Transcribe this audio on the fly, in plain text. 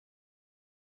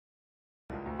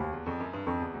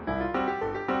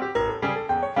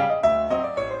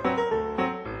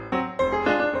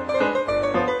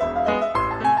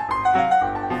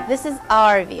This is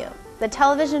our view, the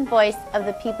television voice of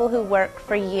the people who work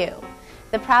for you,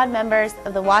 the proud members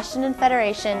of the Washington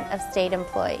Federation of State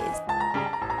Employees.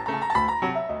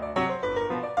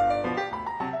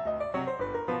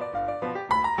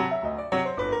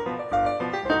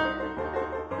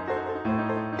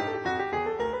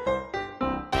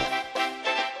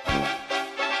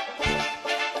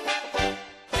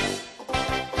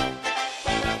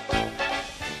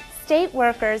 State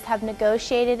workers have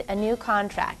negotiated a new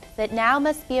contract that now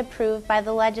must be approved by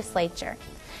the legislature.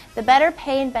 The better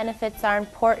pay and benefits are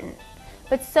important,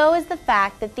 but so is the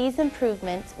fact that these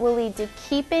improvements will lead to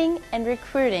keeping and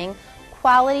recruiting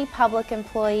quality public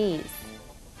employees.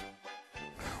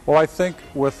 Well, I think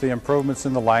with the improvements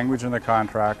in the language in the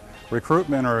contract,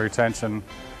 recruitment or retention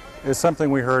is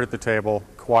something we heard at the table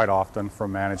quite often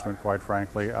from management, quite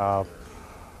frankly.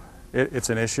 It's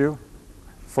an issue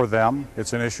for them,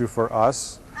 it's an issue for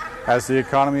us. As the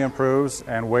economy improves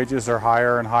and wages are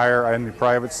higher and higher in the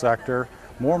private sector,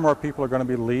 more and more people are going to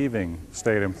be leaving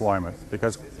state employment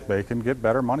because they can get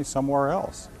better money somewhere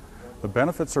else. The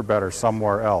benefits are better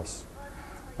somewhere else.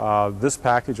 This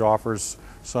package offers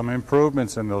some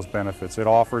improvements in those benefits. It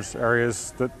offers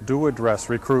areas that do address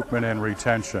recruitment and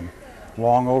retention,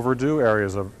 long overdue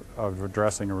areas of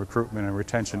addressing recruitment and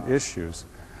retention issues.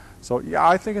 So yeah,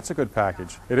 I think it's a good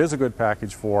package. It is a good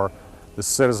package for the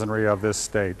citizenry of this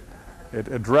state. It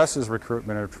addresses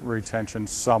recruitment and retention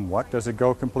somewhat. Does it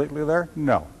go completely there?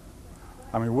 No.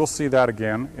 I mean, we'll see that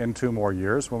again in 2 more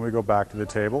years when we go back to the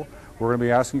table. We're going to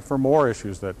be asking for more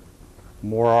issues,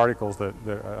 more articles that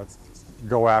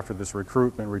go after this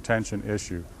recruitment retention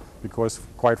issue, because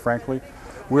quite frankly,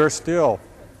 we're still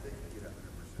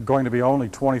going to be only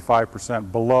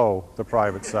 25% below the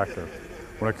private sector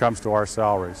when it comes to our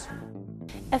salaries.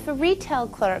 If a retail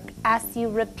clerk asks you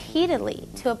repeatedly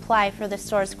to apply for the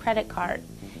store's credit card,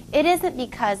 it isn't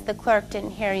because the clerk didn't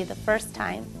hear you the first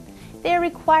time. They are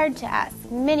required to ask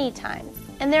many times,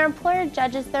 and their employer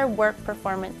judges their work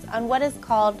performance on what is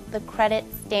called the credit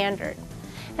standard.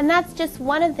 And that's just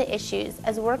one of the issues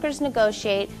as workers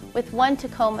negotiate with one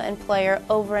Tacoma employer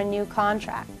over a new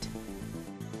contract.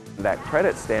 That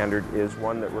credit standard is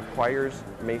one that requires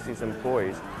Macys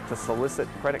employees to solicit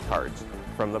credit cards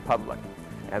from the public,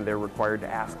 and they're required to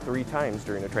ask 3 times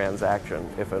during a transaction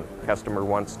if a customer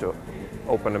wants to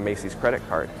open a Macys credit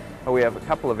card. But we have a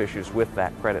couple of issues with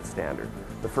that credit standard.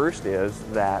 The first is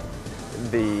that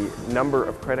the number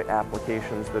of credit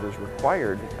applications that is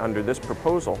required under this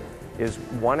proposal is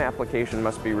 1 application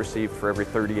must be received for every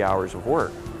 30 hours of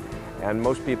work. And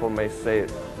most people may say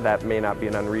that may not be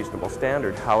an unreasonable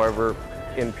standard. However,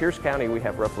 in Pierce County we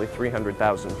have roughly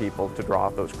 300,000 people to draw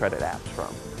those credit apps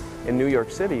from. In New York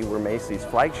City, where Macys'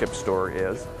 flagship store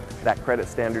is, that credit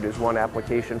standard is 1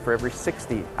 application for every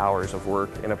 60 hours of work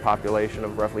in a population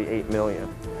of roughly 8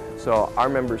 million. So our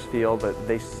members feel that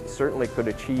they certainly could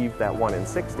achieve that 1 in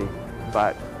 60,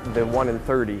 but the 1 in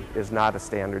 30 is not a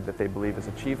standard that they believe is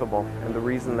achievable. And the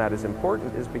reason that is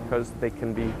important is because they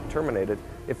can be terminated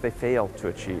if they fail to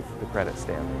achieve the credit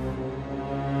standard.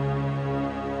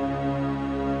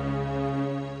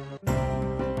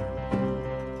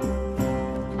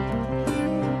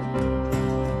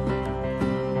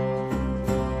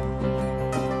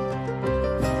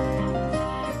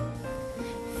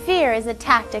 Fear is a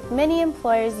tactic many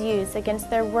employers use against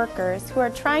their workers who are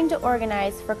trying to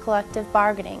organize for collective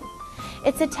bargaining.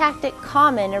 It's a tactic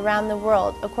common around the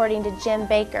world, according to Jim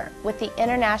Baker with the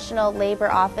International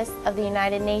Labor Office of the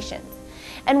United Nations.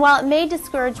 And while it may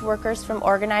discourage workers from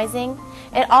organizing,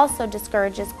 it also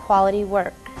discourages quality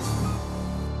work.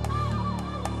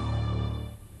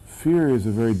 Fear is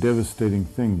a very devastating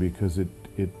thing because it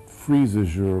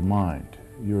freezes your mind.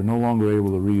 You're no longer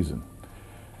able to reason.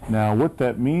 Now, what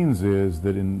that means is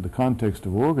that in the context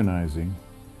of organizing,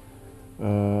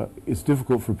 it's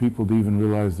difficult for people to even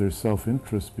realize their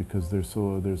self-interest because they're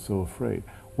so afraid.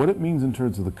 What it means in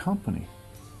terms of the company,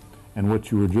 and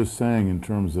what you were just saying in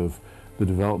terms of the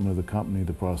development of the company,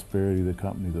 the prosperity of the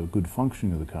company, the good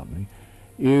functioning of the company,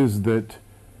 is that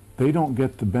they don't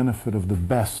get the benefit of the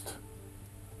best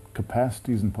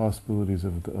capacities and possibilities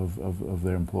of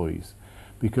their employees.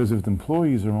 Because if the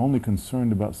employees are only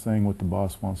concerned about saying what the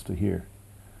boss wants to hear,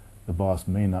 the boss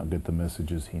may not get the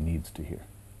messages he needs to hear.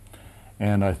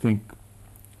 And I think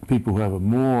people who have a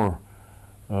more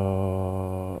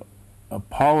a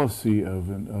policy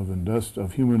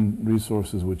of human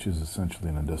resources, which is essentially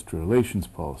an industrial relations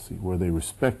policy, where they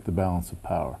respect the balance of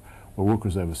power, where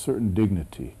workers have a certain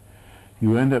dignity,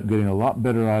 you end up getting a lot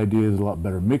better ideas, a lot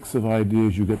better mix of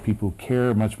ideas. You get people who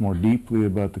care much more deeply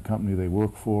about the company they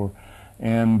work for,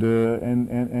 and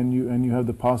you have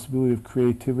the possibility of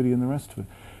creativity and the rest of it.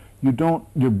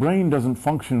 your brain doesn't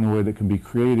function in a way that can be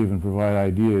creative and provide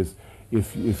ideas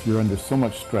if you're under so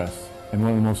much stress. And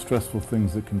one of the most stressful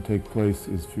things that can take place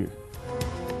is fear.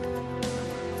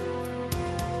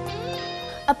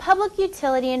 A public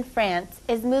utility in France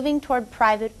is moving toward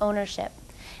private ownership.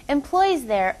 Employees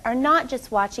there are not just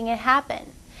watching it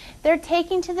happen. They're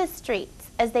taking to the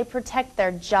streets as they protect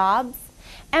their jobs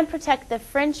and protect the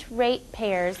French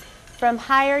ratepayers from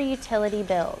higher utility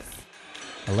bills.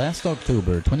 Last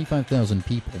October, 25,000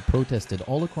 people protested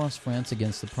all across France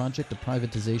against the project of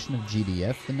privatization of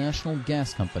GDF, the national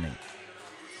gas company.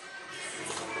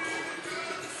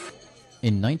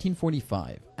 In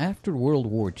 1945, after World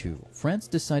War II, France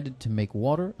decided to make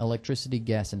water, electricity,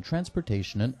 gas, and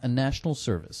transportation a national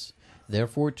service,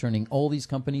 therefore turning all these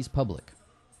companies public.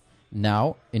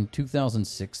 Now, in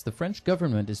 2006, the French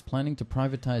government is planning to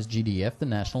privatize GDF, the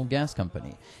national gas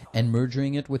company, and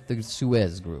merging it with the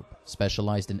Suez Group,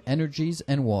 specialized in energies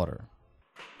and water.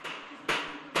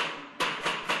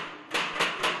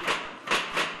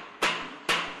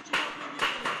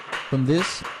 From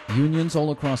this, unions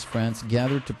all across France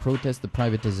gathered to protest the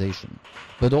privatization,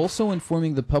 but also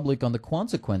informing the public on the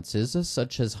consequences,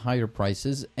 such as higher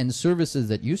prices and services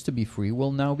that used to be free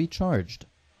will now be charged.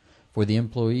 For the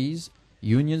employees,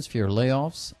 unions fear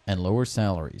layoffs and lower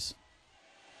salaries.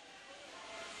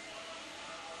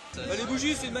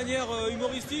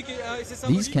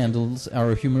 These candles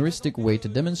are a humoristic way to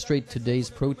demonstrate today's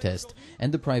protest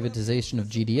and the privatization of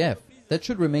GDF, that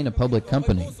should remain a public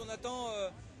company.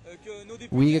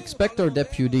 We expect our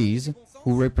deputies,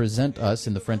 who represent us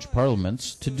in the French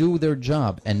parliaments, to do their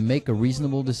job and make a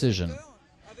reasonable decision.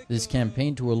 This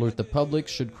campaign to alert the public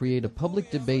should create a public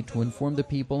debate to inform the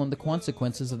people on the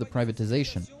consequences of the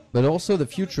privatization, but also the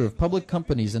future of public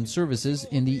companies and services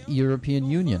in the European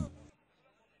Union.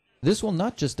 This will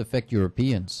not just affect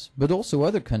Europeans, but also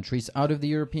other countries out of the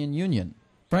European Union.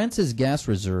 France's gas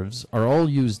reserves are all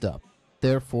used up,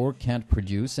 therefore can't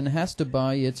produce and has to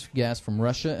buy its gas from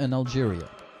Russia and Algeria.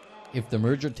 If the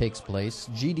merger takes place,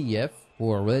 GDF, who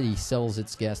already sells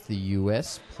its gas to the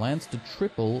US, plans to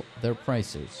triple their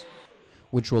prices,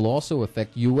 which will also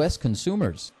affect US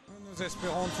consumers.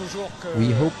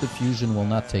 We hope the fusion will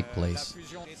not take place.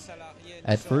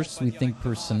 At first, we think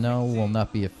personnel will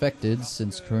not be affected,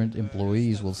 since current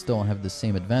employees will still have the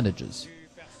same advantages.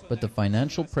 But the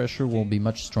financial pressure will be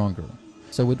much stronger.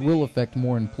 So it will affect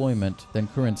more employment than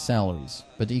current salaries,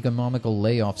 but economical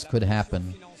layoffs could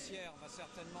happen.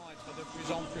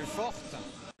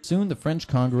 Soon the French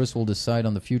Congress will decide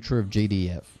on the future of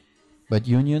JDF, but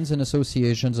unions and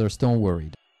associations are still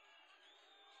worried.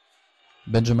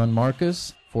 Benjamin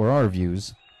Marcus, for Our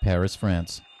Views, Paris,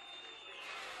 France.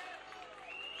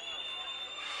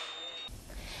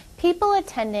 People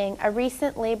attending a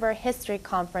recent labor history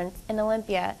conference in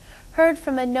Olympia heard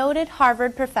from a noted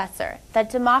Harvard professor that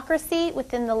democracy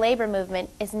within the labor movement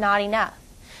is not enough.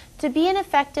 To be an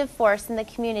effective force in the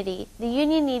community, the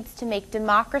union needs to make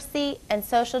democracy and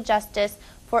social justice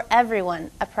for everyone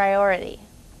a priority.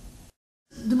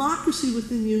 Democracy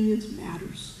within unions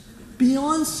matters.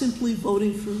 Beyond simply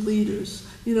voting for leaders.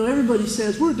 You know, everybody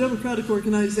says, we're a democratic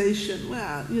organization.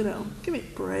 Well, you know, give me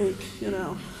a break, you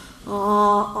know.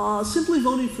 Simply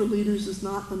voting for leaders is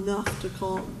not enough to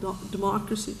call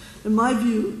democracy. In my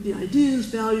view, the ideas,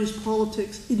 values,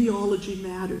 politics, ideology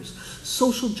matters.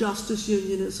 Social justice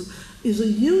unionism is a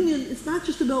union. It's not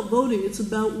just about voting. It's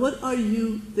about what are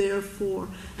you there for?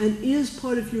 And is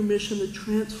part of your mission the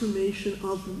transformation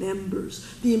of members,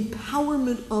 the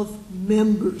empowerment of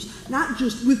members, not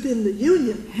just within the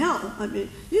union. Hell, I mean,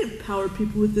 you empower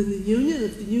people within the union.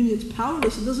 If the union's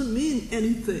powerless, it doesn't mean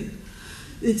anything.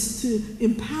 It's to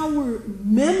empower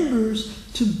members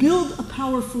to build a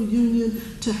powerful union,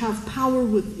 to have power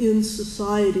within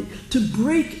society, to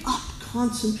break up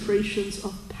concentrations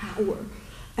of power,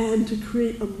 and to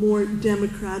create a more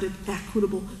democratic,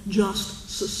 equitable, just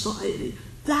society.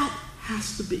 That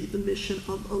has to be the mission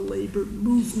of a labor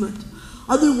movement.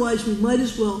 Otherwise, we might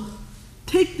as well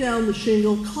take down the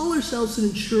shingle, call ourselves an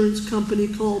insurance company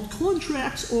called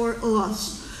Contracts or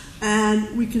Us,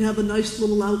 and we can have a nice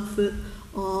little outfit.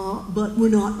 But we're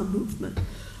not a movement.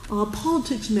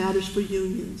 Politics matters for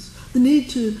unions. The need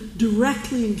to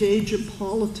directly engage in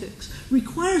politics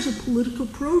requires a political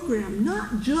program,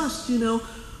 not just, you know,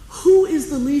 who is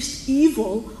the least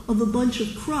evil of a bunch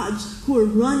of cruds who are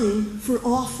running for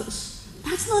office.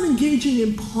 That's not engaging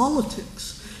in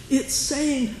politics. It's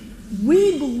saying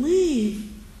we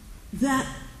believe that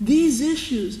these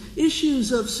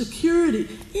issues of security,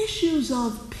 issues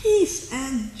of peace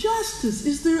and justice,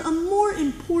 is there a more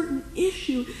important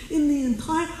issue in the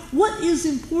entire, what is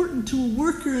important to a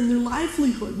worker in their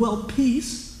livelihood? Well,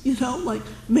 peace. you know, like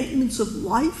maintenance of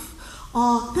life.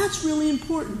 That's really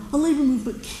important. A labor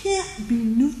movement can't be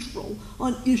neutral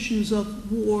on issues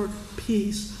of war,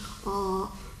 peace,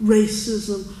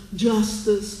 racism,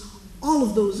 justice, all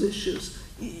of those issues.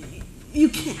 You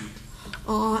can't.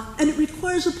 And it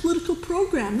requires a political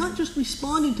program, not just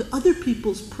responding to other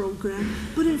people's program,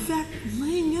 but in fact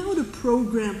laying out a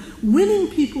program, winning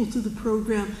people to the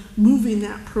program, moving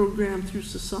that program through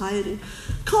society.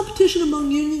 Competition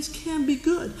among unions can be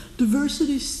good.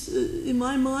 Diversity, in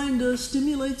my mind,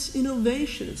 stimulates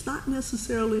innovation. It's not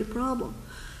necessarily a problem.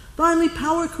 Finally,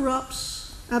 power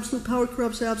corrupts. Absolute power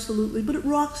corrupts absolutely, but it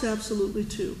rocks absolutely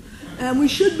too. And we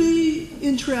should be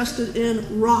interested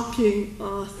in rocking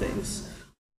things.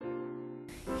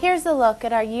 Here's a look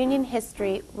at our union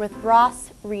history with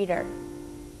Ross Rieder.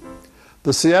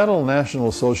 The Seattle National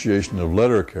Association of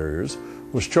Letter Carriers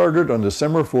was chartered on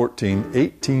December 14,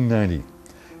 1890.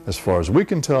 As far as we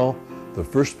can tell, the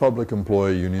first public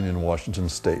employee union in Washington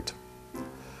State.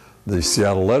 The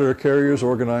Seattle Letter Carriers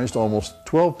organized almost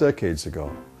 12 decades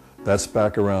ago. That's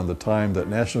back around the time that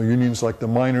national unions like the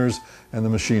miners and the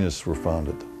machinists were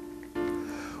founded.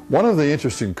 One of the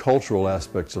interesting cultural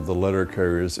aspects of the letter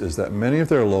carriers is that many of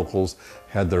their locals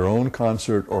had their own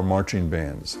concert or marching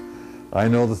bands. I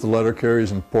know that the letter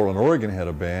carriers in Portland, Oregon had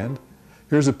a band.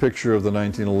 Here's a picture of the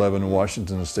 1911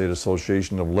 Washington State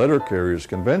Association of Letter Carriers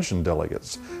Convention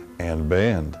delegates and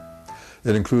band.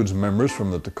 It includes members from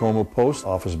the Tacoma Post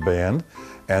Office Band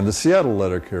and the Seattle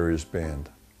Letter Carriers Band.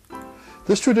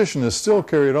 This tradition is still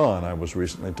carried on, I was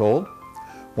recently told.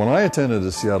 When I attended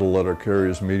a Seattle Letter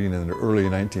Carriers meeting in the early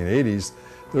 1980s,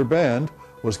 their band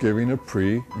was giving a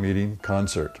pre-meeting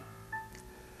concert.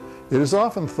 It is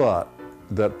often thought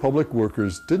that public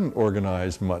workers didn't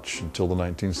organize much until the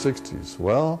 1960s.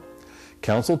 Well,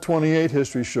 Council 28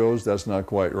 history shows that's not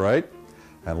quite right,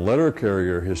 and letter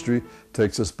carrier history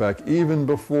takes us back even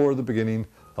before the beginning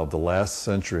of the last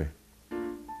century.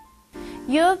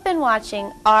 You have been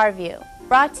watching Our View,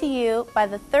 brought to you by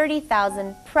the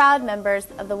 30,000 proud members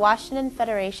of the Washington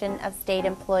Federation of State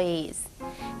Employees.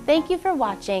 Thank you for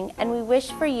watching, and we wish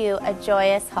for you a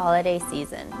joyous holiday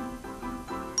season.